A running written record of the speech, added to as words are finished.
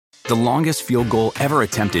The longest field goal ever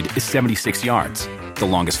attempted is 76 yards. The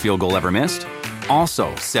longest field goal ever missed?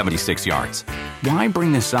 Also 76 yards. Why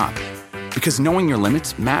bring this up? Because knowing your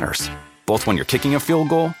limits matters, both when you're kicking a field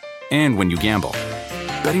goal and when you gamble.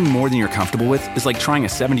 Betting more than you're comfortable with is like trying a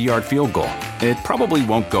 70-yard field goal. It probably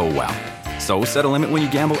won't go well. So set a limit when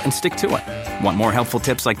you gamble and stick to it. Want more helpful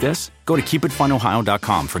tips like this? Go to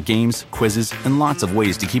keepitfunohio.com for games, quizzes, and lots of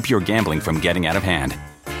ways to keep your gambling from getting out of hand.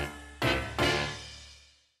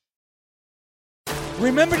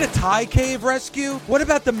 Remember the Thai cave rescue? What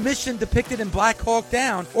about the mission depicted in Black Hawk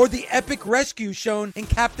Down or the epic rescue shown in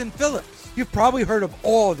Captain Phillips? You've probably heard of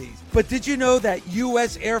all these, but did you know that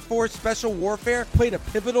U.S. Air Force Special Warfare played a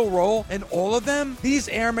pivotal role in all of them? These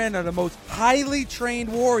airmen are the most highly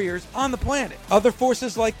trained warriors on the planet. Other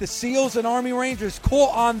forces like the SEALs and Army Rangers call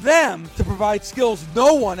on them to provide skills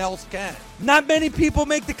no one else can. Not many people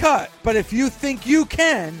make the cut, but if you think you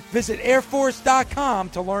can, visit airforce.com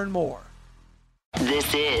to learn more.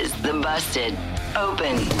 This is the Busted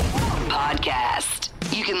Open Podcast.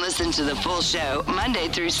 You can listen to the full show Monday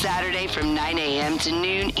through Saturday from 9 a.m. to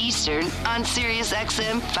noon Eastern on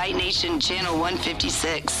SiriusXM Fight Nation Channel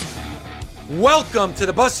 156. Welcome to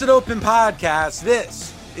the Busted Open Podcast.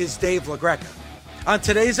 This is Dave LaGreca. On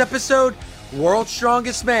today's episode, World's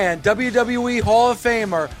Strongest Man, WWE Hall of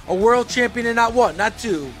Famer, a world champion in not one, not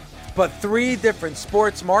two, but three different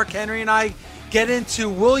sports. Mark Henry and I get into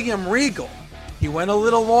William Regal. He went a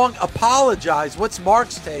little long, apologized. What's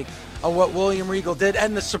Mark's take on what William Regal did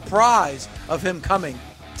and the surprise of him coming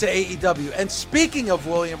to AEW? And speaking of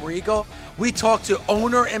William Regal, we talk to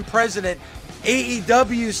owner and president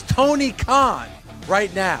AEW's Tony Khan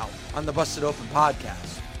right now on the Busted Open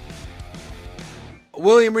Podcast.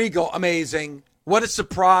 William Regal, amazing. What a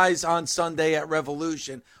surprise on Sunday at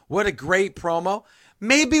Revolution. What a great promo.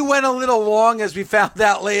 Maybe went a little long, as we found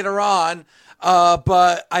out later on.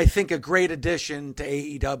 But I think a great addition to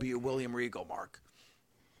AEW, William Regal, Mark.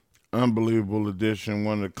 Unbelievable addition.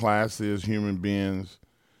 One of the classiest human beings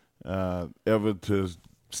ever to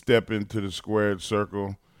step into the squared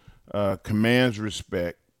circle. Commands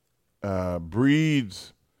respect,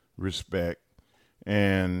 breeds respect.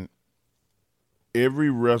 And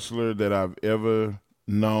every wrestler that I've ever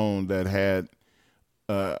known that had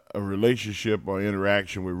a relationship or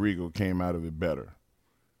interaction with Regal came out of it better.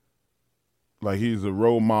 Like, he's a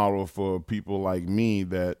role model for people like me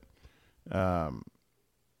that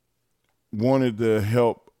wanted to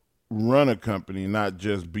help run a company, not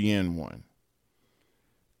just be in one.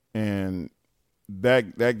 And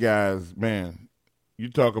that guy's, man,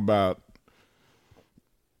 you talk about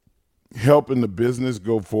helping the business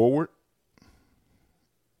go forward.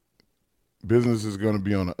 Business is going to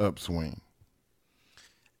be on an upswing.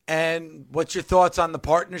 And what's your thoughts on the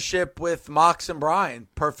partnership with Mox and Brian?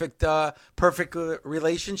 Perfect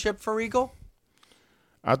relationship for Regal?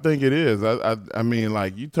 I think it is. I mean,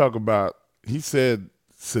 like, you talk about, he said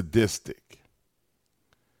sadistic.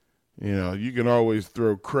 You know, you can always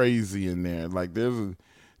throw crazy in there. Like,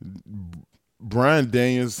 Bryan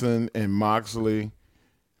Danielson and Moxley,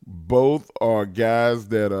 both are guys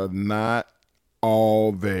that are not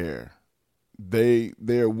all there.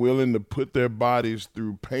 They're willing to put their bodies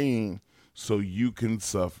through pain so you can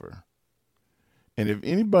suffer. And if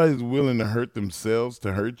anybody's willing to hurt themselves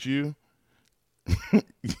to hurt you,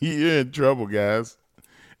 you're in trouble, guys.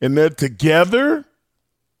 And they're together.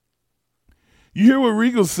 You hear what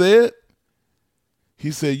Regal said?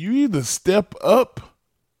 He said, you either step up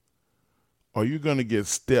or you're going to get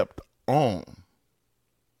stepped on.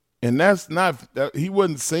 And that's not, he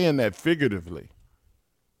wasn't saying that figuratively.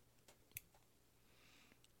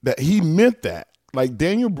 That he meant that. Like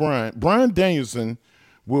Bryan Danielson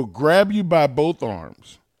will grab you by both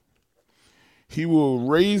arms. He will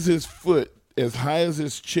raise his foot as high as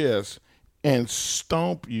his chest and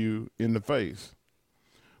stomp you in the face.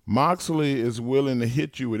 Moxley is willing to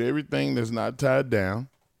hit you with everything that's not tied down.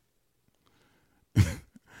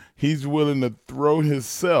 He's willing to throw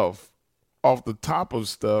himself off the top of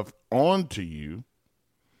stuff onto you.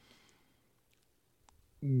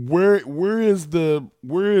 Where is the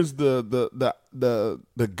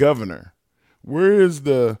governor? Where is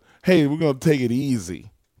the, hey, we're gonna take it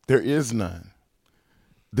easy? There is none.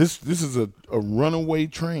 This is a runaway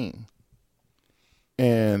train,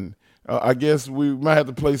 and I guess we might have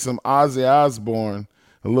to play some Ozzy Osbourne,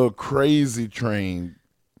 a little Crazy Train.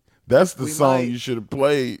 That's the song you should have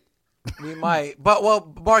played. We might, but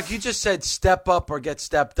well, Mark, you just said step up or get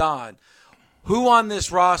stepped on. Who on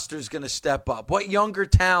this roster is going to step up? What younger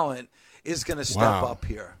talent is going to step up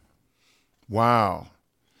here? Wow.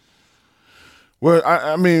 Well,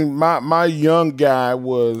 I mean, my young guy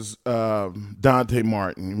was Dante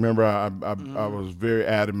Martin. Remember, I was very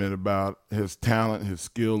adamant about his talent, his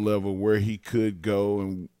skill level, where he could go,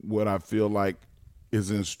 and what I feel like is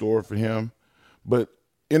in store for him. But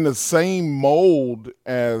in the same mold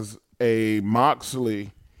as a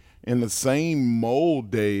Moxley, in the same mold,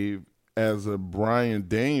 Dave, as a Bryan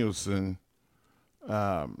Danielson,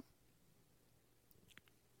 Daniel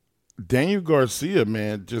Garcia,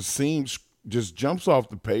 man, just jumps off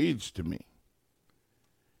the page to me.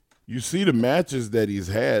 You see the matches that he's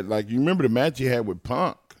had. Like, you remember the match he had with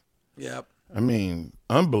Punk? Yep. I mean,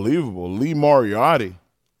 unbelievable. Lee Moriarty.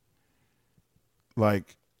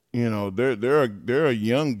 Like, you know, there are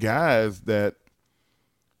young guys that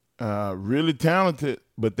really talented,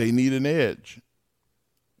 but they need an edge.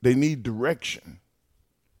 They need direction.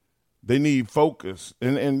 They need focus.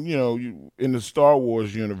 And you know, in the Star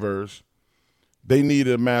Wars universe, they need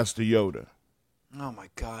a Master Yoda. Oh my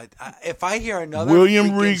God! If I hear another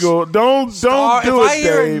William Regal, don't do it, Dave. If I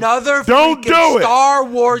hear another don't do it. Star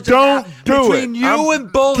Wars, don't do between it. you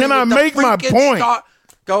and Bully. Can I make my point?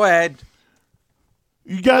 Go ahead.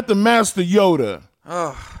 You got the Master Yoda,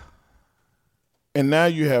 Ugh. and now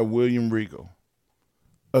you have William Regal,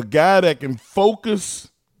 a guy that can focus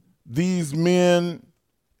these men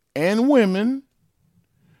and women,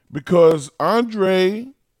 because Andre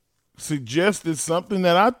suggested something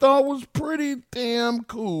that I thought was pretty damn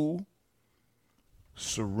cool.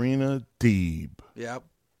 Serena Deeb. Yep.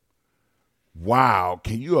 Wow.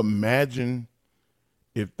 Can you imagine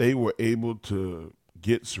if they were able to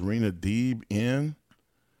get Serena Deeb in?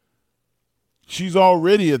 She's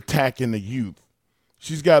already attacking the youth.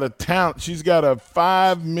 She's got a talent. She's got a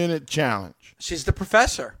 5-minute challenge. She's the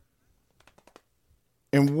professor.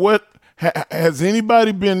 And what has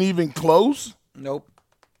anybody been even close? Nope.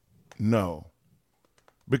 No.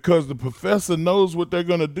 Because the professor knows what they're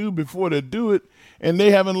going to do before they do it, and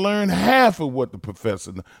they haven't learned half of what the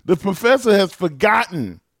professor knows. The professor has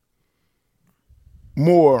forgotten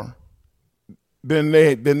more than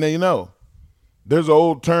they know. There's an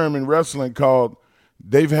old term in wrestling called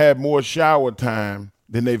they've had more shower time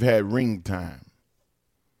than they've had ring time.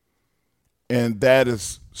 And that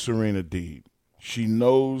is Serena Deeb. She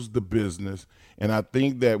knows the business, and I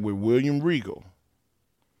think that with William Regal,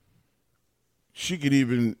 she could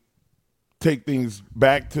even take things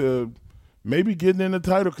back to maybe getting in the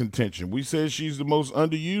title contention. We said she's the most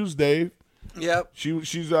underused, Dave. Yep. She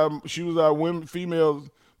was our female's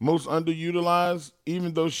most underutilized,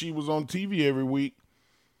 even though she was on TV every week.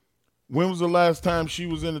 When was the last time she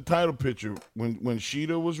was in the title picture? When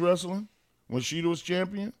Shida was wrestling? When Shida was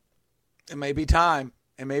champion? It may be time.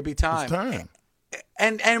 It's time.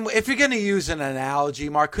 And if you're going to use an analogy,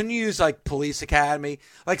 Mark, couldn't you use like Police Academy?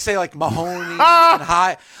 Like say like Mahoney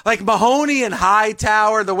and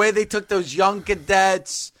Hightower, the way they took those young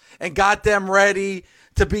cadets and got them ready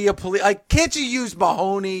to be a police. Like, can't you use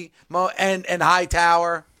Mahoney and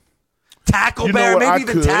Hightower? Tackleberry, maybe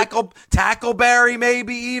even Tackleberry,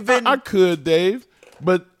 maybe even. I could, Dave,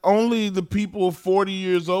 but only the people 40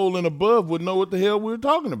 years old and above would know what the hell we were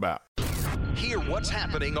talking about. Hear what's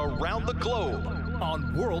happening around the globe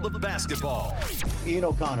on World of Basketball. Ian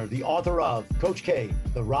O'Connor, the author of Coach K,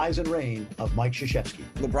 The Rise and Reign of Mike Krzyzewski.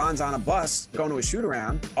 LeBron's on a bus going to a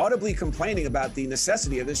shoot-around, audibly complaining about the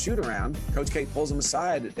necessity of this shoot-around. Coach K pulls him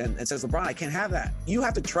aside and says, LeBron, I can't have that. You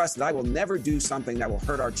have to trust that I will never do something that will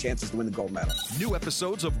hurt our chances to win the gold medal. New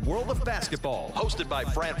episodes of World of Basketball, hosted by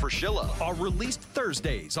Fran Fraschilla, are released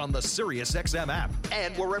Thursdays on the SiriusXM app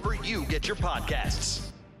and wherever you get your podcasts.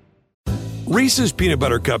 Reese's Peanut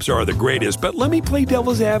Butter Cups are the greatest, but let me play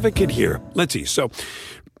devil's advocate here. Let's see. So,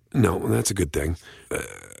 no, that's a good thing.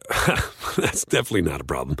 That's definitely not a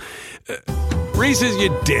problem. Reese's, you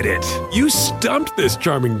did it. You stumped this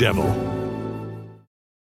charming devil.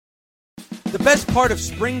 The best part of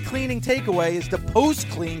spring cleaning takeaway is the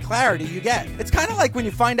post-clean clarity you get. It's kind of like when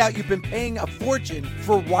you find out you've been paying a fortune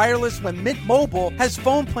for wireless when Mint Mobile has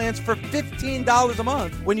phone plans for $15 a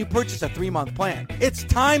month when you purchase a 3-month plan. It's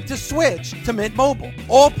time to switch to Mint Mobile.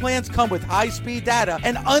 All plans come with high-speed data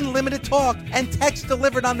and unlimited talk and text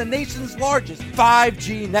delivered on the nation's largest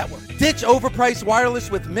 5G network. Ditch overpriced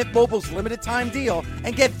wireless with Mint Mobile's limited time deal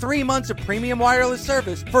and get 3 months of premium wireless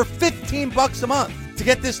service for $15 a month. To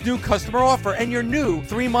get this new customer offer and your new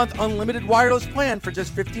 3-month unlimited wireless plan for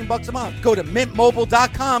just $15 a month, go to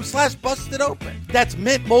mintmobile.com/bustedopen. That's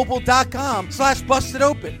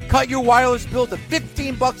mintmobile.com/bustedopen. Cut your wireless bill to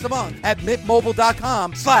 $15 a month at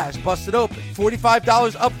mintmobile.com/bustedopen.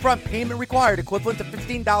 $45 upfront payment required, equivalent to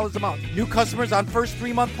 $15 a month. New customers on first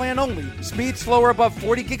 3-month plan only. Speed slower above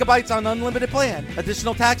 40 gigabytes on unlimited plan.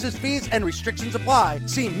 Additional taxes, fees, and restrictions apply.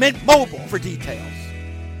 See Mint Mobile for details.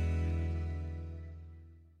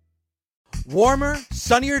 Warmer,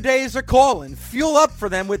 sunnier days are calling. Fuel up for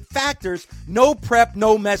them with Factor's no prep,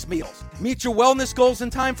 no mess meals. Meet your wellness goals in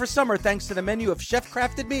time for summer thanks to the menu of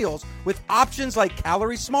chef-crafted meals with options like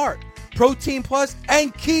Calorie Smart, Protein Plus,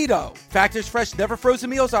 and Keto. Factor's fresh, never frozen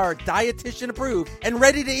meals are dietitian approved and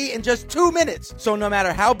ready to eat in just 2 minutes. So no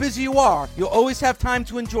matter how busy you are, you'll always have time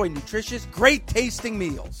to enjoy nutritious, great tasting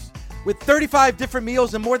meals. With 35 different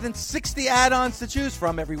meals and more than 60 add-ons to choose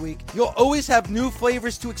from every week, you'll always have new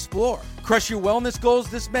flavors to explore. Crush your wellness goals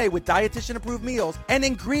this May with dietitian-approved meals and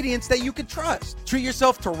ingredients that you can trust. Treat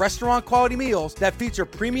yourself to restaurant-quality meals that feature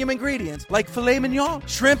premium ingredients like filet mignon,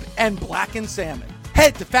 shrimp, and blackened salmon.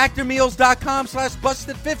 Head to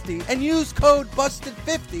factormeals.com/busted50 and use code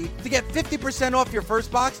BUSTED50 to get 50% off your first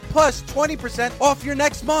box plus 20% off your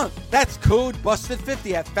next month. That's code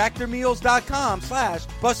BUSTED50 at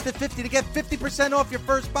factormeals.com/busted50 to get 50% off your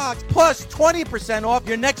first box plus 20% off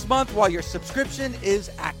your next month while your subscription is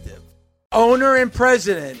active. Owner and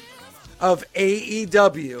president of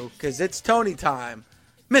AEW, because it's Tony time,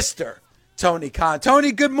 Mr. Tony Khan.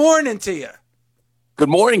 Tony, good morning to you. Good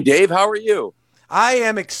morning, Dave. How are you? I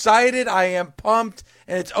am excited. I am pumped.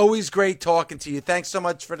 And it's always great talking to you. Thanks so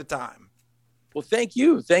much for the time. Well, thank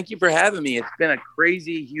you. Thank you for having me. It's been a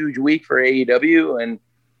crazy, huge week for AEW, and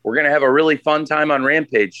we're going to have a really fun time on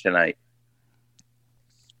Rampage tonight.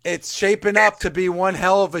 It's shaping up to be one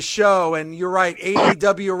hell of a show. And you're right,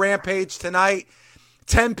 AEW Rampage tonight,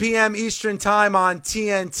 10 p.m. Eastern time on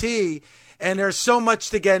TNT. And there's so much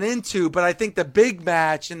to get into, but I think the big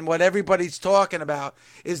match and what everybody's talking about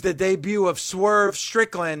is the debut of Swerve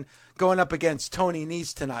Strickland going up against Tony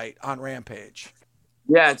Nese tonight on Rampage.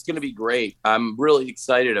 Yeah, it's going to be great. I'm really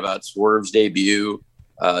excited about Swerve's debut.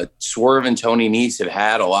 Swerve and Tony Nese have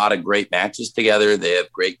had a lot of great matches together. They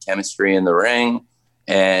have great chemistry in the ring.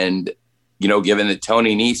 And, you know, given that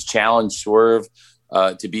Tony Nese challenged Swerve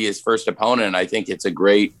to be his first opponent, I think it's a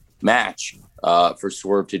great match for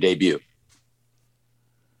Swerve to debut.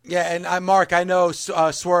 Yeah, and Mark, I know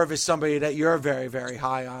Swerve is somebody that you're very, very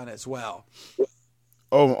high on as well.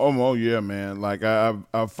 Oh yeah, man. Like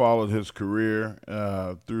I've followed his career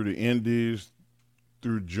through the Indies,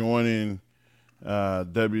 through joining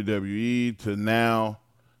WWE to now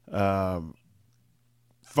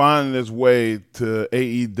finding his way to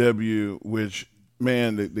AEW, which,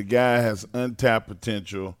 man, the guy has untapped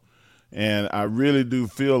potential. And I really do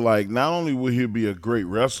feel like not only will he be a great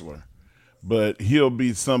wrestler, but he'll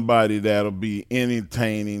be somebody that'll be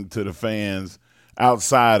entertaining to the fans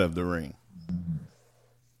outside of the ring.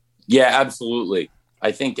 Yeah, absolutely.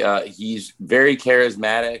 I think he's very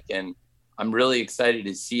charismatic, and I'm really excited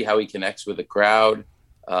to see how he connects with the crowd.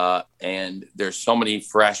 And there's so many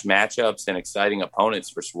fresh matchups and exciting opponents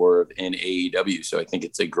for Swerve in AEW, so I think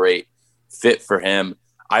it's a great fit for him.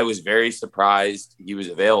 I was very surprised he was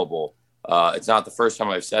available. It's not the first time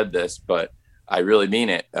I've said this, but I really mean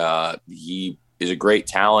it. He is a great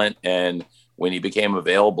talent, and when he became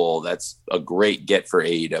available, that's a great get for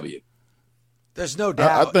AEW. There's no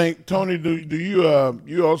doubt. I think, Tony, do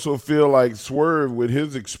you also feel like Swerve, with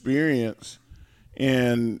his experience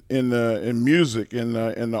in music and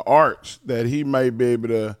in the arts, that he might be able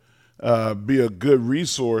to be a good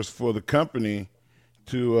resource for the company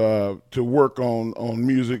to work on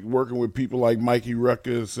music, working with people like Mikey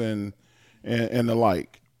Ruckus and the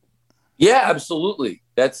like? Yeah, absolutely.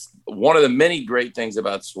 That's one of the many great things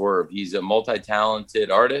about Swerve. He's a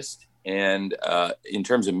multi-talented artist, and in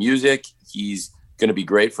terms of music, he's going to be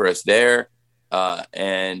great for us there.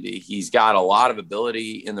 And he's got a lot of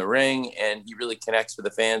ability in the ring, and he really connects with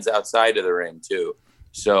the fans outside of the ring too.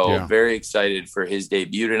 So very excited for his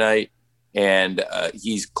debut tonight. And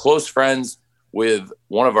he's close friends with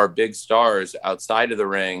one of our big stars outside of the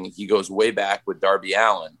ring. He goes way back with Darby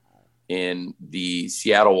Allin in the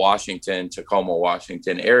Seattle, Washington, Tacoma,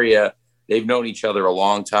 Washington area. They've known each other a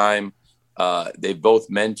long time. They've both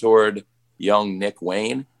mentored young Nick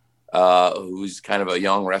Wayne, who's kind of a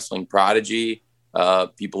young wrestling prodigy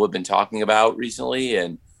people have been talking about recently.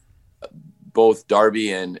 And both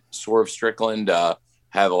Darby and Swerve Strickland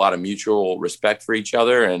have a lot of mutual respect for each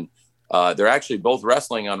other. And they're actually both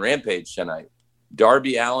wrestling on Rampage tonight.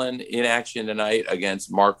 Darby Allin in action tonight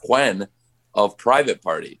against Mark Quinn, of Private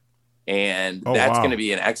Party. And that's going to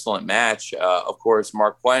be an excellent match. Of course,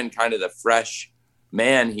 Mark Quinn, kind of the fresh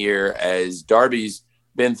man here, as Darby's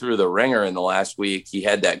been through the ringer in the last week. He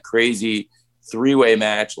had that crazy 3-way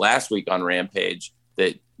match last week on Rampage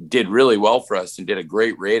that did really well for us and did a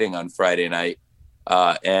great rating on Friday night.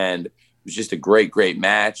 And it was just a great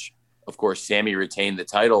match. Of course, Sammy retained the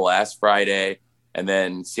title last Friday, and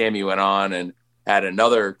then Sammy went on and had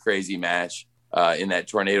another crazy match in that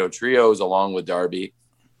Tornado Trios along with Darby.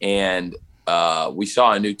 And we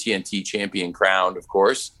saw a new TNT champion crowned, of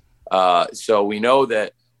course. So we know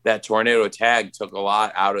that Tornado tag took a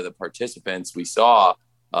lot out of the participants. We saw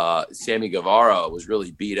Sammy Guevara was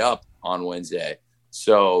really beat up on Wednesday.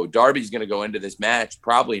 So Darby's going to go into this match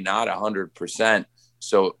probably not 100%.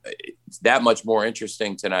 So it's that much more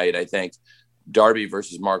interesting tonight, I think, Darby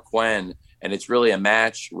versus Mark Quinn. And it's really a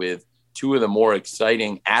match with two of the more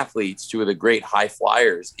exciting athletes, two of the great high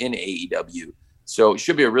flyers in AEW. So it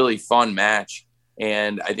should be a really fun match.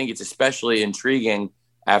 And I think it's especially intriguing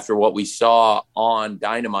after what we saw on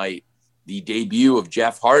Dynamite, the debut of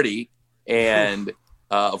Jeff Hardy. And,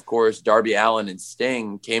 of course, Darby Allin and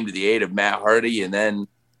Sting came to the aid of Matt Hardy. And then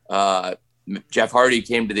Jeff Hardy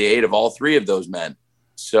came to the aid of all three of those men.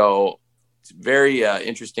 So it's a very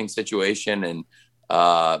interesting situation. And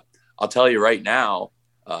I'll tell you right now,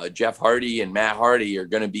 Jeff Hardy and Matt Hardy are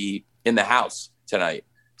going to be in the house tonight.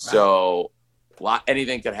 So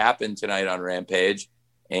anything could happen tonight on Rampage.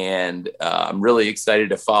 And I'm really excited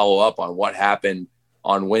to follow up on what happened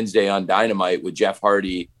on Wednesday on Dynamite with Jeff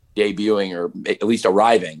Hardy debuting, or at least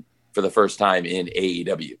arriving for the first time in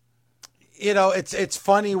AEW. You know, it's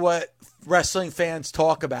funny what wrestling fans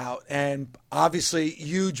talk about, and obviously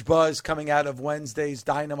huge buzz coming out of Wednesday's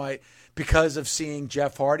Dynamite because of seeing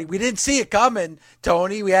Jeff Hardy. We didn't see it coming,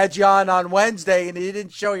 Tony. We had you on Wednesday, and you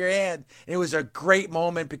didn't show your hand. It was a great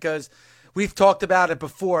moment because we've talked about it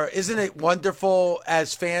before. Isn't it wonderful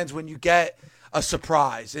as fans when you get a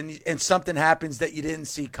surprise and something happens that you didn't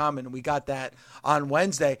see coming? We got that on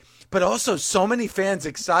Wednesday. But also so many fans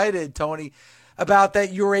excited, Tony, about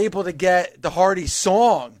that you were able to get the Hardy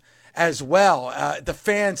song as well. The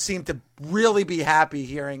fans seem to really be happy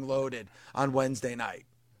hearing Loaded on Wednesday night.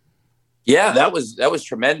 Yeah, that was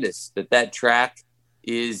tremendous that track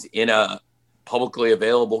is in a publicly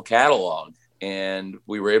available catalog, and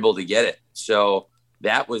we were able to get it. So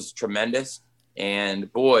that was tremendous.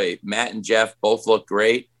 And boy, Matt and Jeff both look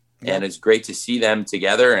great. Yep. And it's great to see them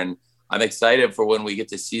together. And I'm excited for when we get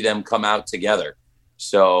to see them come out together.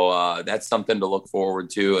 So that's something to look forward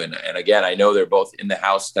to. And again, I know they're both in the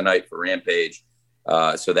house tonight for Rampage.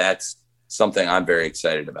 So that's something I'm very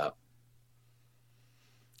excited about.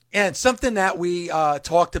 And something that we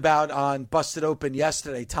talked about on Busted Open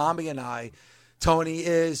yesterday, Tommy and I, Tony,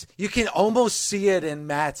 is you can almost see it in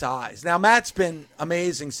Matt's eyes. Now, Matt's been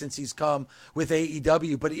amazing since he's come with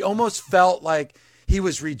AEW, but he almost felt like he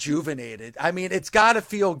was rejuvenated. I mean, it's got to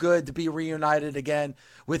feel good to be reunited again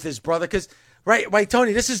with his brother. Because, right,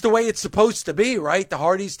 Tony, this is the way it's supposed to be, right? The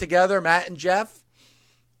Hardys together, Matt and Jeff.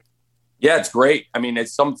 Yeah, it's great. I mean,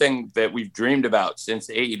 it's something that we've dreamed about since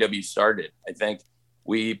AEW started. I think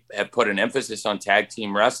we have put an emphasis on tag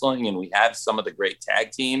team wrestling, and we have some of the great tag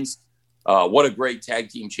teams. What a great tag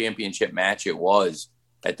team championship match it was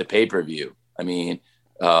at the pay-per-view. I mean,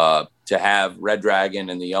 to have Red Dragon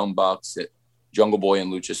and the Young Bucks, Jungle Boy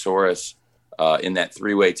and Luchasaurus in that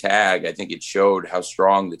 3-way tag, I think it showed how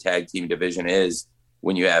strong the tag team division is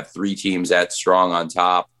when you have 3 teams that strong on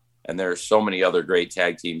top. And there are so many other great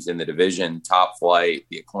tag teams in the division, Top Flight,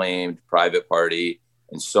 The Acclaimed, Private Party,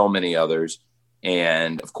 and so many others.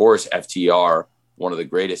 And of course, FTR, one of the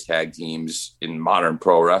greatest tag teams in modern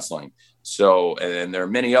pro wrestling. So, and there are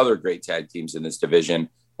many other great tag teams in this division.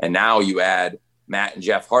 And now you add Matt and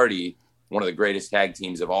Jeff Hardy, one of the greatest tag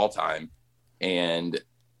teams of all time. And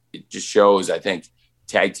it just shows, I think,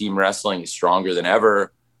 tag team wrestling is stronger than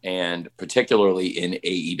ever, and particularly in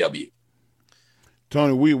AEW.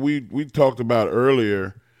 Tony, we talked about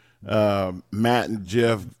earlier, Matt and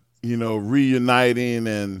Jeff, reuniting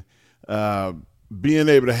and being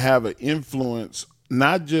able to have an influence,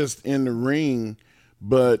 not just in the ring,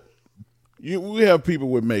 but we have people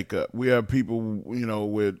with makeup. We have people,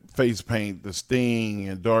 with face paint, the Sting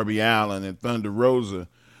and Darby Allin and Thunder Rosa.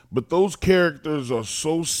 But those characters are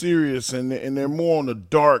so serious and they're more on the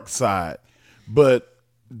dark side. But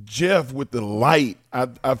Jeff with the light,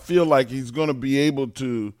 I feel like he's going to be able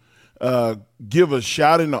to give a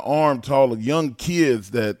shot in the arm to all the young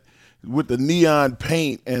kids that with the neon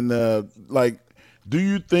paint and do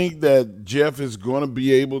you think that Jeff is going to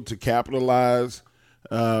be able to capitalize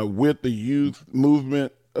with the youth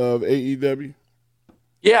movement of AEW?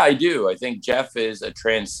 Yeah, I do. I think Jeff is a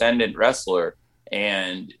transcendent wrestler,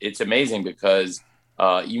 and it's amazing because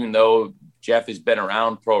even though Jeff has been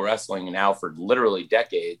around pro wrestling now for literally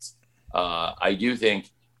decades, I do think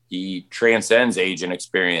he transcends age and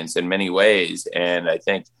experience in many ways. And I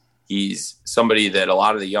think he's somebody that a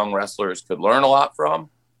lot of the young wrestlers could learn a lot from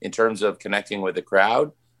in terms of connecting with the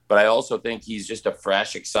crowd. But I also think he's just a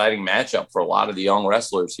fresh, exciting matchup for a lot of the young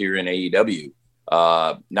wrestlers here in AEW,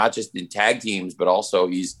 not just in tag teams, but also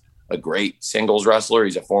he's a great singles wrestler.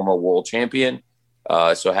 He's a former world champion.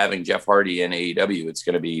 So having Jeff Hardy in AEW, it's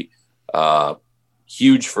going to be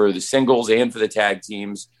huge for the singles and for the tag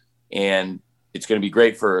teams. And it's going to be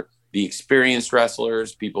great for the experienced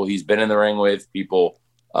wrestlers, people he's been in the ring with, people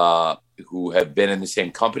who have been in the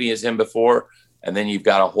same company as him before. And then you've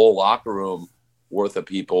got a whole locker room worth of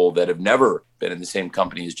people that have never been in the same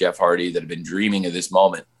company as Jeff Hardy that have been dreaming of this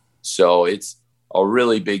moment. So it's a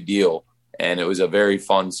really big deal. And it was a very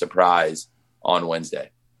fun surprise on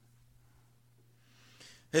Wednesday.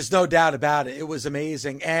 There's no doubt about it. It was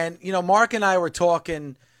amazing. And, you know, Mark and I were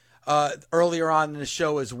talking earlier on in the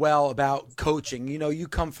show as well about coaching. You know, you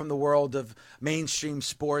come from the world of mainstream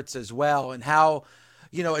sports as well, and how,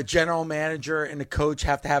 you know, a general manager and a coach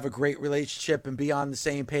have to have a great relationship and be on the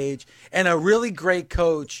same page. And a really great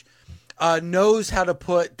coach knows how to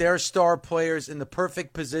put their star players in the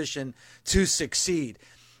perfect position to succeed.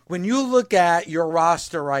 When you look at your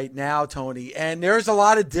roster right now, Tony, and there's a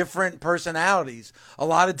lot of different personalities, a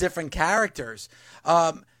lot of different characters,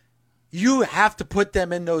 you have to put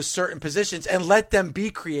them in those certain positions and let them be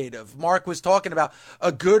creative. Mark was talking about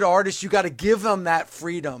a good artist. You got to give them that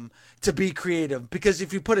freedom to be creative, because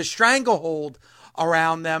if you put a stranglehold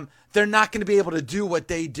around them, they're not going to be able to do what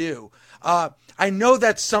they do. I know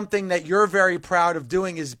that's something that you're very proud of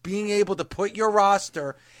doing, is being able to put your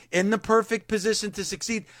roster in the perfect position to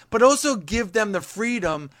succeed, but also give them the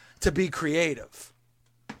freedom to be creative.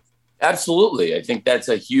 Absolutely. I think that's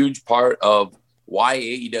a huge part of why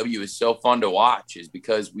AEW is so fun to watch, is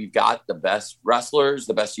because we've got the best wrestlers,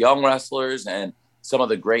 the best young wrestlers, and some of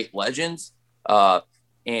the great legends.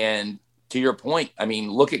 And to your point, I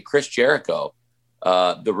mean, look at Chris Jericho,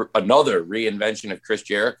 another reinvention of Chris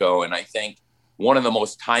Jericho. And I think one of the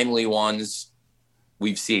most timely ones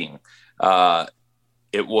we've seen.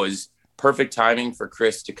 It was perfect timing for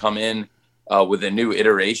Chris to come in with a new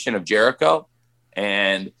iteration of Jericho.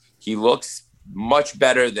 And he looks much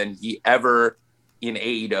better than he ever in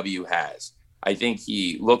AEW has. I think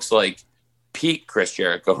he looks like peak Chris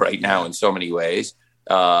Jericho right now in so many ways.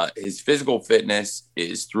 His physical fitness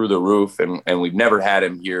is through the roof, and we've never had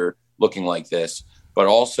him here looking like this. But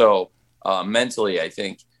also mentally, I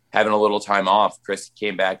think having a little time off, Chris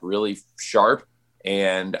came back really sharp,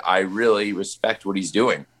 and I really respect what he's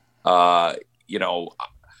doing. You know,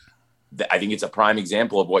 I think it's a prime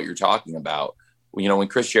example of what you're talking about. You know, when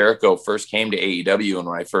Chris Jericho first came to AEW, and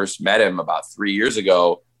when I first met him about 3 years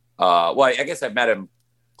ago, well, I guess I met him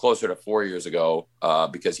closer to 4 years ago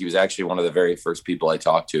because he was actually one of the very first people I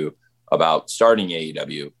talked to about starting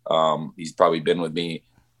AEW. He's probably been with me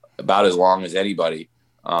about as long as anybody,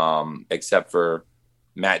 except for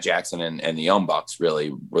Matt Jackson and the Young Bucks,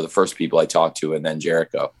 really were the first people I talked to, and then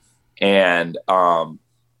Jericho. And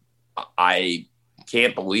I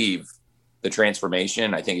can't believe the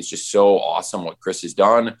transformation. I think it's just so awesome what Chris has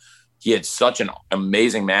done. He had such an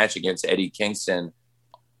amazing match against Eddie Kingston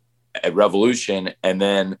at Revolution. And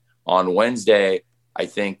then on Wednesday, I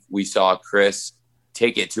think we saw Chris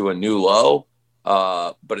take it to a new low.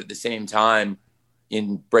 But at the same time,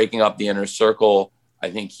 in breaking up the inner circle, I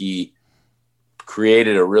think he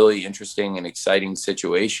created a really interesting and exciting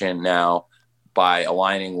situation now by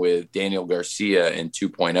aligning with Daniel Garcia in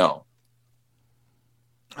 2.0.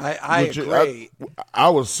 I agree. I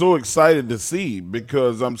was so excited to see,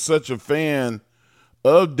 because I'm such a fan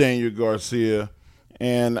of Daniel Garcia,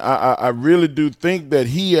 and I really do think that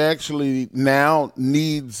he actually now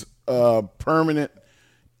needs a permanent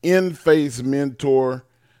in-face mentor.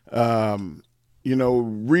 You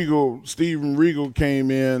know, Steven Regal came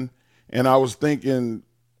in, and I was thinking,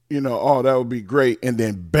 you know, oh, that would be great. And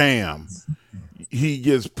then bam,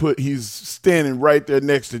 he's standing right there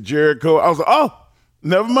next to Jericho. I was like, oh,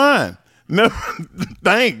 never mind. No,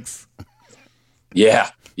 thanks. Yeah.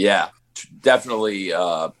 Definitely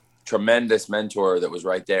a tremendous mentor that was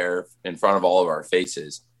right there in front of all of our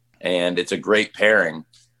faces. And it's a great pairing.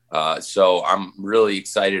 So I'm really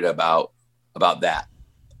excited about that.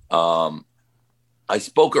 I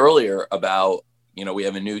spoke earlier about, you know, we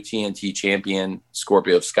have a new TNT champion,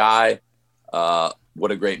 Scorpio Sky.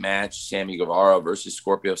 What a great match. Sammy Guevara versus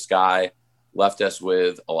Scorpio Sky left us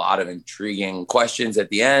with a lot of intriguing questions at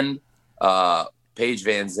the end. Paige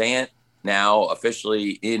Van Zant, now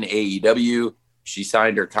officially in AEW. She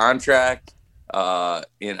signed her contract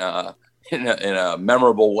in a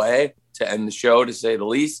memorable way to end the show, to say the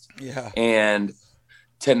least. Yeah. And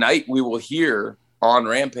tonight we will hear on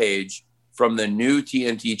Rampage from the new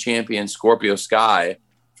TNT champion Scorpio Sky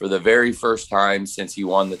for the very first time since he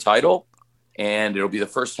won the title. And it'll be the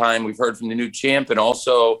first time we've heard from the new champ, and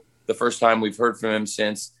also the first time we've heard from him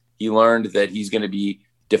since he learned that he's going to be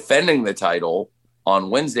defending the title on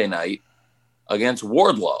Wednesday night against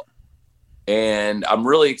Wardlow. And I'm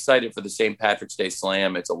really excited for the St. Patrick's Day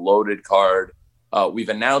Slam. It's a loaded card. We've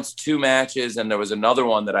announced 2 matches, and there was another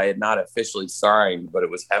one that I had not officially signed, but it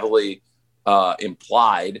was heavily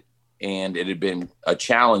implied, and it had been a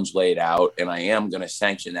challenge laid out, and I am going to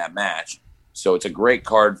sanction that match. So it's a great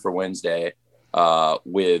card for Wednesday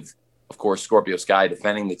with, of course, Scorpio Sky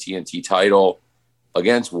defending the TNT title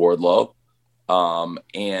against Wardlow,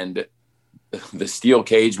 and the steel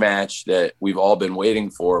cage match that we've all been waiting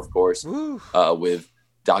for, of course, with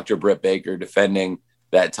Dr. Britt Baker defending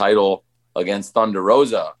that title against Thunder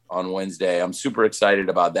Rosa on Wednesday. I'm super excited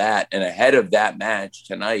about that. And ahead of that match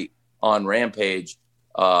tonight on Rampage,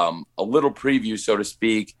 a little preview, so to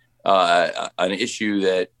speak, an issue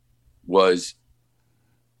that was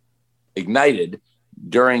ignited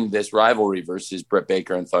during this rivalry versus Britt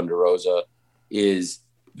Baker and Thunder Rosa is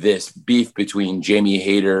this beef between Jamie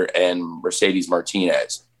Hayter and Mercedes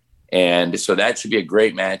Martinez. And so that should be a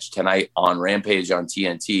great match tonight on Rampage on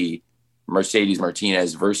TNT. Mercedes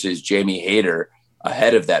Martinez versus Jamie Hayter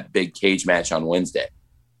ahead of that big cage match on Wednesday.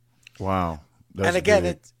 Wow. And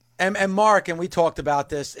again, and Mark, and we talked about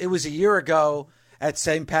this, it was a year ago at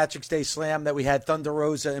St. Patrick's Day Slam that we had Thunder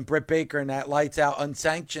Rosa and Britt Baker in that lights out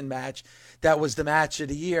unsanctioned match. That was the match of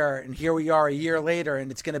the year. And here we are a year later,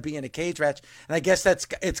 and it's going to be in a cage match. And I guess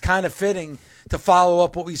it's kind of fitting to follow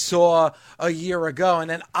up what we saw a year ago. And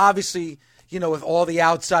then obviously, with all the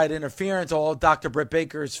outside interference, all Dr. Britt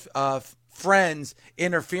Baker's friends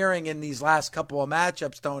interfering in these last couple of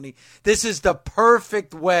matchups, Tony, this is the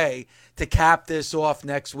perfect way to cap this off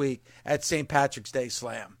next week at St. Patrick's Day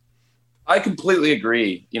Slam. I completely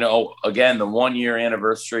agree. Again, the 1-year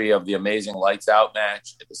anniversary of the amazing Lights Out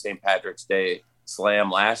match at the St. Patrick's Day Slam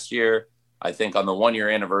last year. I think on the 1-year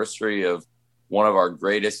anniversary of one of our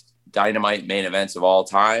greatest Dynamite main events of all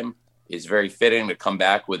time, is very fitting to come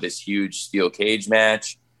back with this huge steel cage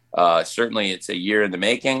match. Certainly it's a year in the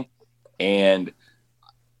making. And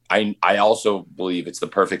I also believe it's the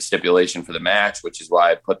perfect stipulation for the match, which is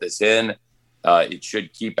why I put this in. It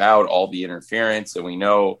should keep out all the interference. And we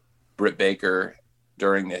know Britt Baker,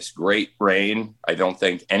 during this great reign, I don't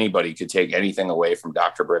think anybody could take anything away from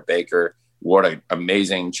Dr. Britt Baker. What an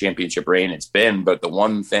amazing championship reign it's been. But the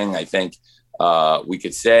one thing I think we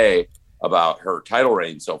could say about her title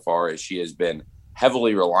reign so far is she has been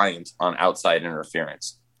heavily reliant on outside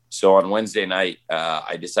interference. So on Wednesday night,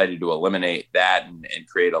 I decided to eliminate that and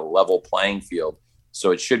create a level playing field.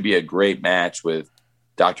 So it should be a great match with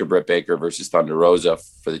Dr. Britt Baker versus Thunder Rosa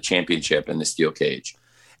for the championship in the steel cage.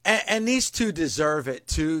 And these two deserve it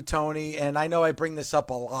too, Tony. And I know I bring this up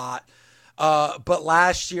a lot, but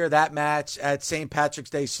last year that match at St. Patrick's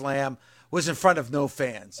Day Slam was in front of no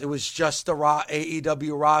fans. It was just the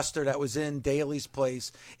AEW roster that was in Daly's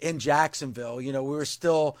place in Jacksonville. We were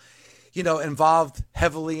still, involved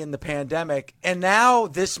heavily in the pandemic. And now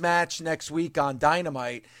this match next week on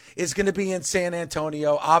Dynamite is going to be in San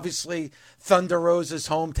Antonio. Obviously, Thunder Rosa's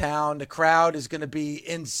hometown. The crowd is going to be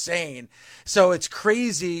insane. So it's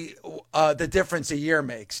crazy the difference a year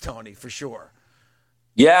makes, Tony, for sure.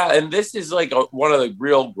 Yeah, and this is like one of the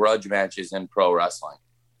real grudge matches in pro wrestling.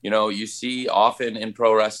 You see often in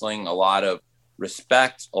pro wrestling a lot of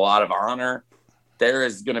respect, a lot of honor. There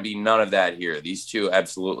is going to be none of that here. These two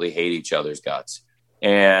absolutely hate each other's guts.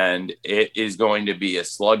 And it is going to be a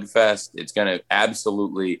slugfest. It's going to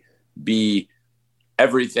absolutely be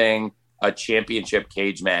everything a championship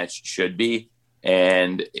cage match should be.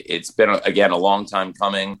 And it's been, again, a long time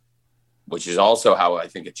coming, which is also how I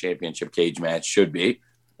think a championship cage match should be.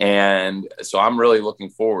 And so I'm really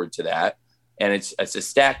looking forward to that. And it's a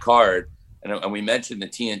stacked card. And we mentioned the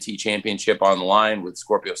TNT Championship on the line with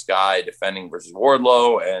Scorpio Sky defending versus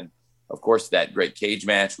Wardlow. And, of course, that great cage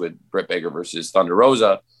match with Britt Baker versus Thunder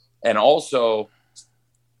Rosa. And also,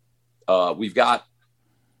 we've got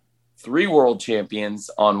 3 world champions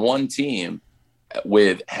on one team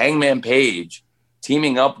with Hangman Page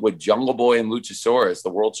teaming up with Jungle Boy and Luchasaurus, the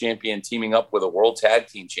world champion teaming up with a world tag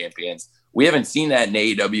team champions. We haven't seen that in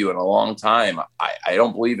AEW in a long time. I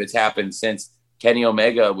don't believe it's happened since Kenny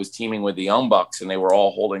Omega was teaming with the Young Bucks and they were all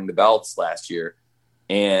holding the belts last year.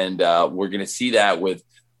 And we're going to see that with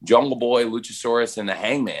Jungle Boy, Luchasaurus, and the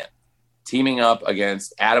Hangman teaming up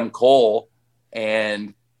against Adam Cole.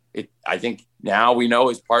 And I think now we know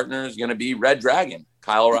his partner is going to be Red Dragon,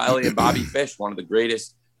 Kyle O'Reilly and Bobby Fish, one of the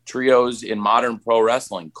greatest trios in modern pro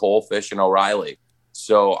wrestling, Cole, Fish, and O'Reilly.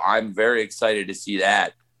 So I'm very excited to see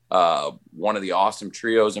that. One of the awesome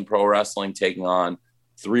trios in pro wrestling taking on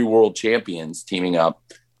 3 world champions teaming up.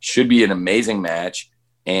 Should be an amazing match.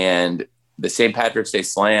 And the St. Patrick's Day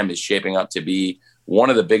Slam is shaping up to be one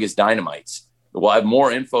of the biggest dynamites. We'll have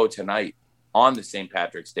more info tonight on the St.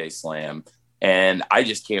 Patrick's Day Slam, and I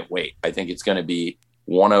just can't wait. I think it's going to be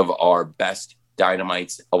one of our best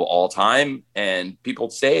dynamites of all time. And people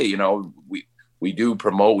say, you know, we do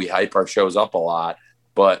promote, we hype our shows up a lot,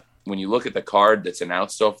 but when you look at the card that's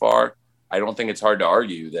announced so far, I don't think it's hard to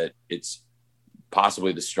argue that it's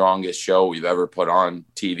possibly the strongest show we've ever put on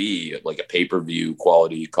TV, like a pay-per-view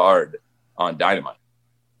quality card on Dynamite.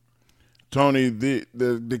 Tony,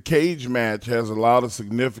 the cage match has a lot of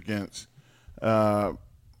significance. The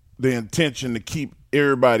intention to keep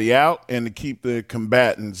everybody out and to keep the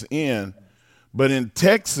combatants in. But in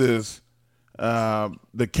Texas,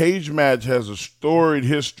 the cage match has a storied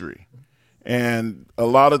history. And a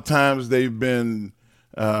lot of times they've been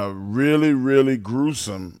really, really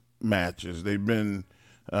gruesome matches. They've been,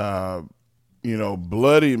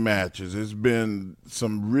 bloody matches. It's been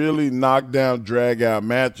some really knockdown, drag-out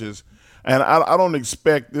matches. And I don't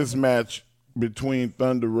expect this match between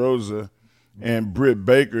Thunder Rosa and Britt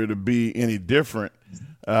Baker to be any different.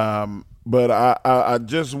 But I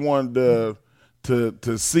just wanted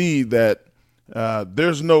to see that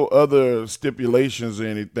there's no other stipulations or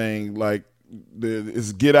anything like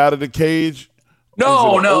is get out of the cage.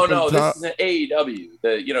 No. This is an AEW.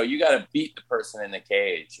 You got to beat the person in the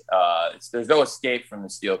cage. There's no escape from the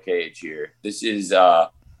steel cage here. This is,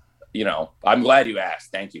 I'm glad you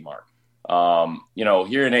asked. Thank you, Mark.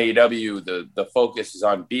 Here in AEW, the focus is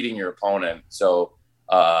on beating your opponent. So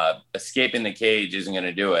escaping the cage isn't going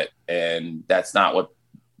to do it. And that's not what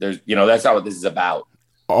that's not what this is about.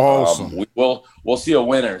 Awesome. We'll see a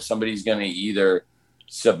winner. Somebody's going to either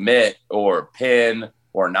submit or pin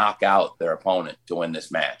or knock out their opponent to win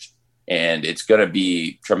this match. And it's going to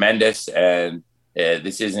be tremendous. And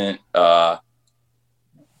this isn't, for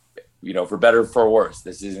better or for worse,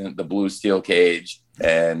 this isn't the blue steel cage.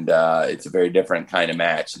 And it's a very different kind of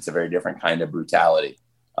match. It's a very different kind of brutality.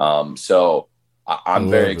 So I'm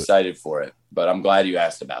very excited for it, but I'm glad you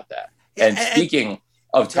asked about that. And speaking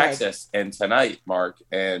of Texas and tonight, Mark,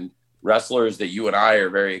 and wrestlers that you and I are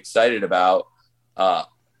very excited about,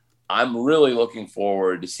 I'm really looking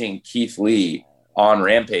forward to seeing Keith Lee on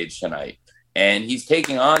Rampage tonight. And he's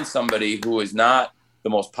taking on somebody who is not the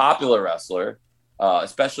most popular wrestler,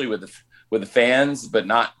 especially with the fans, but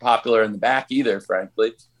not popular in the back either,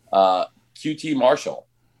 frankly, QT Marshall.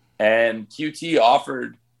 And QT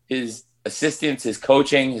offered his assistance, his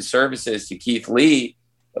coaching, his services to Keith Lee.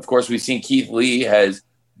 Of course, we've seen Keith Lee has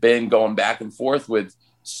been going back and forth with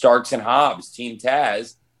Starks and Hobbs, Team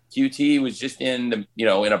Taz. QT was just in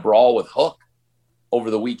a brawl with Hook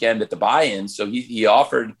over the weekend at the buy-in. So he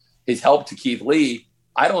offered his help to Keith Lee.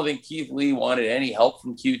 I don't think Keith Lee wanted any help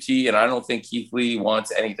from QT, and I don't think Keith Lee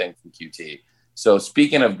wants anything from QT. So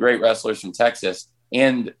speaking of great wrestlers from Texas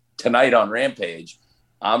and tonight on Rampage,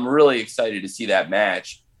 I'm really excited to see that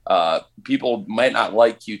match. People might not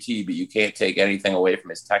like QT, but you can't take anything away from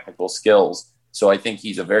his technical skills. So I think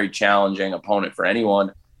he's a very challenging opponent for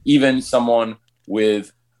anyone, even someone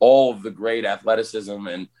with all of the great athleticism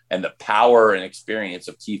and the power and experience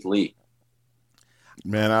of Keith Lee.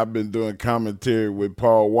 Man, I've been doing commentary with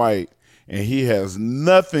Paul White, and he has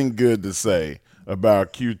nothing good to say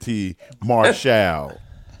about QT Marshall.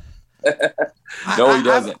 No, he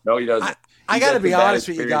doesn't. I got to be honest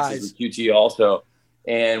with you guys. With QT also.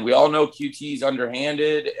 And we all know QT's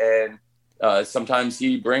underhanded, and sometimes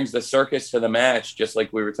he brings the circus to the match, just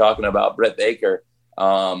like we were talking about Britt Baker.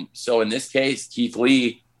 So in this case, Keith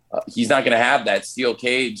Lee, he's not going to have that steel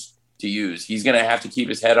cage to use. He's going to have to keep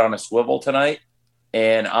his head on a swivel tonight.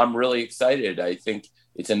 And I'm really excited. I think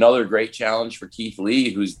it's another great challenge for Keith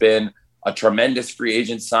Lee, who's been a tremendous free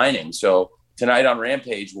agent signing. So tonight on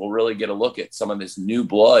Rampage, we'll really get a look at some of this new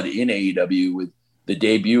blood in AEW with the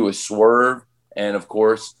debut of Swerve and, of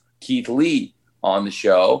course, Keith Lee on the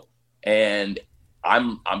show. And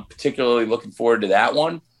I'm particularly looking forward to that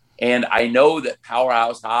one. And I know that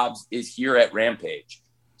Powerhouse Hobbs is here at Rampage.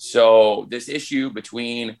 So this issue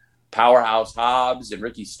between Powerhouse Hobbs and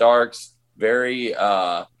Ricky Starks, very,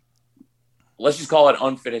 let's just call it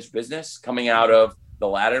unfinished business coming out of the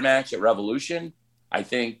ladder match at Revolution. I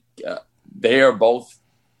think they are both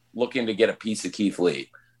looking to get a piece of Keith Lee.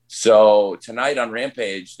 So tonight on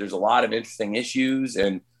Rampage, there's a lot of interesting issues,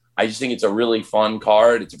 and I just think it's a really fun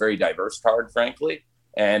card. It's a very diverse card, frankly,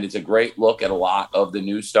 and it's a great look at a lot of the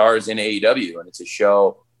new stars in AEW, and it's a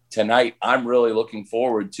show tonight I'm really looking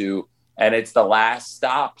forward to, and it's the last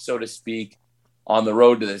stop, so to speak, on the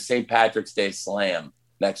road to the St. Patrick's Day Slam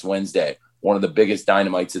next Wednesday, one of the biggest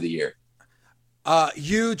dynamites of the year.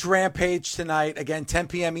 Huge Rampage tonight. Again, 10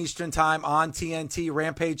 p.m. Eastern time on TNT.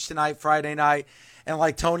 Rampage tonight, Friday night. And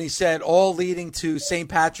like Tony said, all leading to St.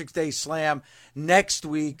 Patrick's Day Slam next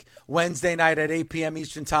week, Wednesday night at 8 p.m.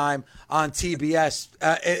 Eastern time on TBS.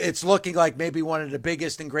 It's looking like maybe one of the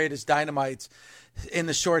biggest and greatest dynamites in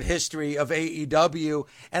the short history of AEW.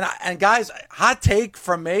 And guys, hot take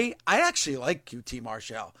from me, I actually like QT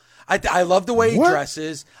Marshall. I love the way he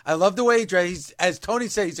dresses. I love the way he dresses. As Tony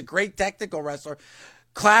said, he's a great technical wrestler.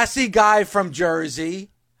 Classy guy from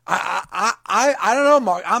Jersey. I don't know,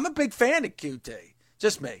 Mark. I'm a big fan of QT.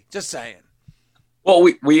 Just me. Just saying. Well,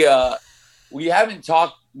 we haven't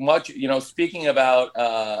talked much, speaking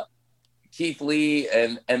about Keith Lee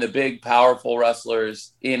and the big, powerful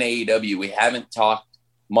wrestlers in AEW. We haven't talked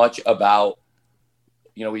much about,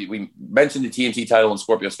 we mentioned the TNT title and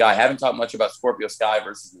Scorpio Sky. Haven't talked much about Scorpio Sky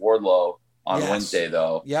versus Wardlow on Wednesday,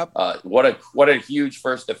 though. Yep. What a huge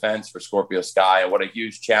first defense for Scorpio Sky, and what a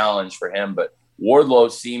huge challenge for him. But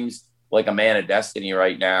Wardlow seems like a man of destiny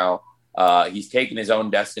right now. He's taken his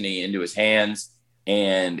own destiny into his hands,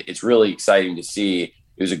 and it's really exciting to see.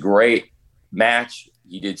 It was a great match.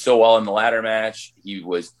 He did so well in the ladder match. He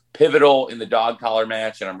was pivotal in the dog collar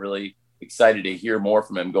match, and I'm really excited to hear more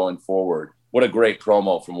from him going forward. What a great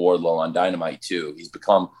promo from Wardlow on Dynamite, too. He's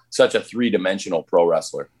become such a three-dimensional pro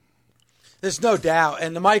wrestler. There's no doubt.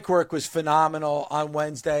 And the mic work was phenomenal on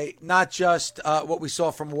Wednesday. Not just what we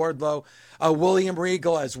saw from Wardlow, William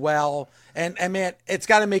Regal as well. And man, it's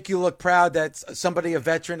got to make you look proud that somebody, a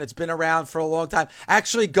veteran that's been around for a long time,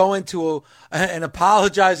 actually going to and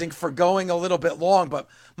apologizing for going a little bit long. But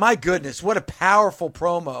my goodness, what a powerful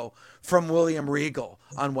promo from William Regal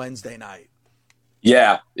on Wednesday night.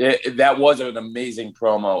 Yeah, that was an amazing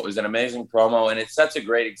promo. It was an amazing promo, and it's such a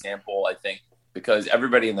great example, I think, because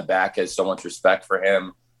everybody in the back has so much respect for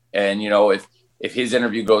him. And, if his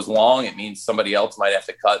interview goes long, it means somebody else might have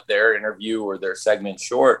to cut their interview or their segment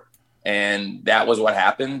short. And that was what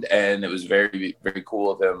happened. And it was very, very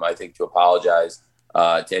cool of him, I think, to apologize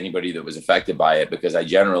to anybody that was affected by it, because I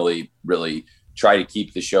generally really try to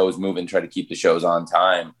keep the shows moving, try to keep the shows on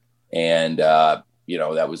time. And, that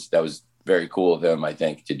was very cool of him, I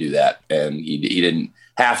think, to do that. And he didn't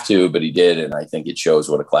have to, but he did. And I think it shows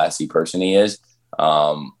what a classy person he is.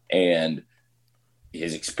 And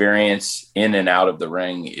his experience in and out of the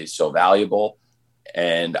ring is so valuable.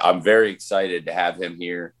 And I'm very excited to have him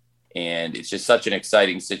here. And it's just such an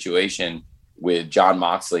exciting situation with Jon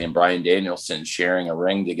Moxley and Bryan Danielson sharing a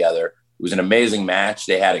ring together. It was an amazing match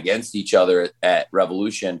they had against each other at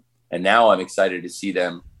Revolution. And now I'm excited to see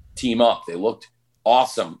them team up. They looked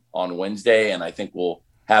awesome on Wednesday, and I think we'll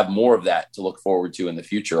have more of that to look forward to in the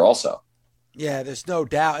future also. Yeah, there's no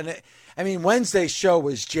doubt. And Wednesday's show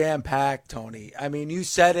was jam-packed, Tony. You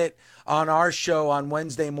said it on our show on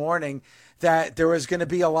Wednesday morning that there was going to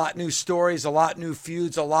be a lot new stories, a lot new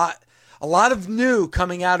feuds, a lot of new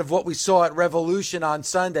coming out of what we saw at Revolution on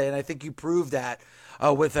Sunday, and I think you proved that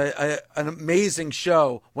with an amazing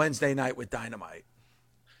show Wednesday night with Dynamite.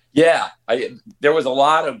 Yeah, there was a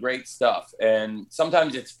lot of great stuff, and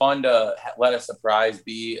sometimes it's fun to let a surprise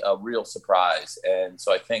be a real surprise. And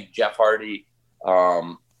so I think Jeff Hardy,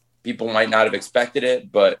 people might not have expected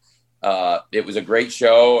it, but it was a great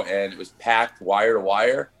show, and it was packed wire to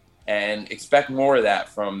wire, and expect more of that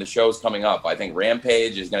from the shows coming up. I think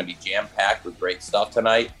Rampage is going to be jam-packed with great stuff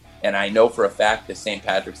tonight, and I know for a fact the St.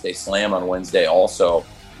 Patrick's Day Slam on Wednesday also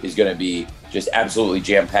is going to be just absolutely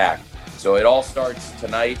jam-packed. So it all starts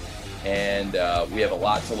tonight, and we have a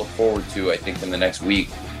lot to look forward to, I think, in the next week.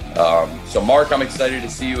 So, Mark, I'm excited to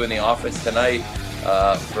see you in the office tonight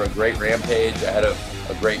for a great Rampage ahead of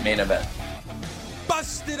a great main event.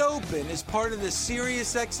 Busted Open is part of the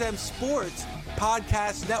SiriusXM Sports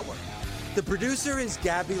Podcast Network. The producer is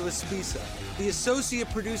Gabby Laspisa. The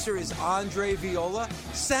associate producer is Andre Viola.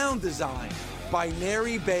 Sound design by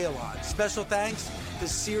Neri Balon. Special thanks to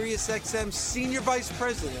SiriusXM Senior Vice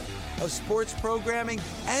President of Sports Programming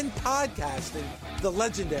and Podcasting, the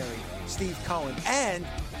legendary Steve Cohen, and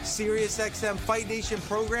SiriusXM Fight Nation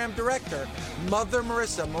Program Director, Mother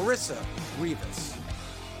Marissa Rivas.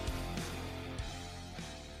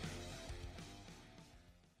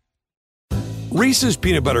 Reese's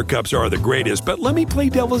peanut butter cups are the greatest, but let me play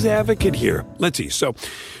devil's advocate here. Let's see. So,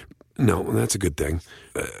 no, that's a good thing.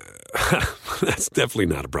 That's definitely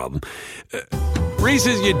not a problem.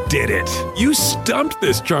 Reese's, you did it. You stumped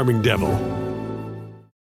this charming devil.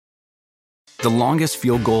 The longest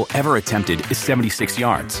field goal ever attempted is 76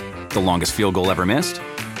 yards. The longest field goal ever missed?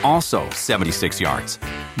 Also 76 yards.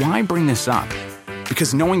 Why bring this up?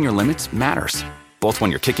 Because knowing your limits matters, both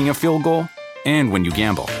when you're kicking a field goal and when you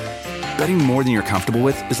gamble. Betting more than you're comfortable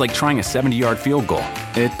with is like trying a 70-yard field goal.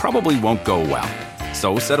 It probably won't go well.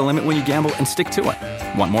 So set a limit when you gamble and stick to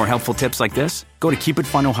it. Want more helpful tips like this? Go to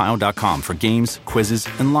keepitfunohio.com for games, quizzes,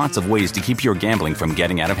 and lots of ways to keep your gambling from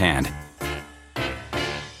getting out of hand.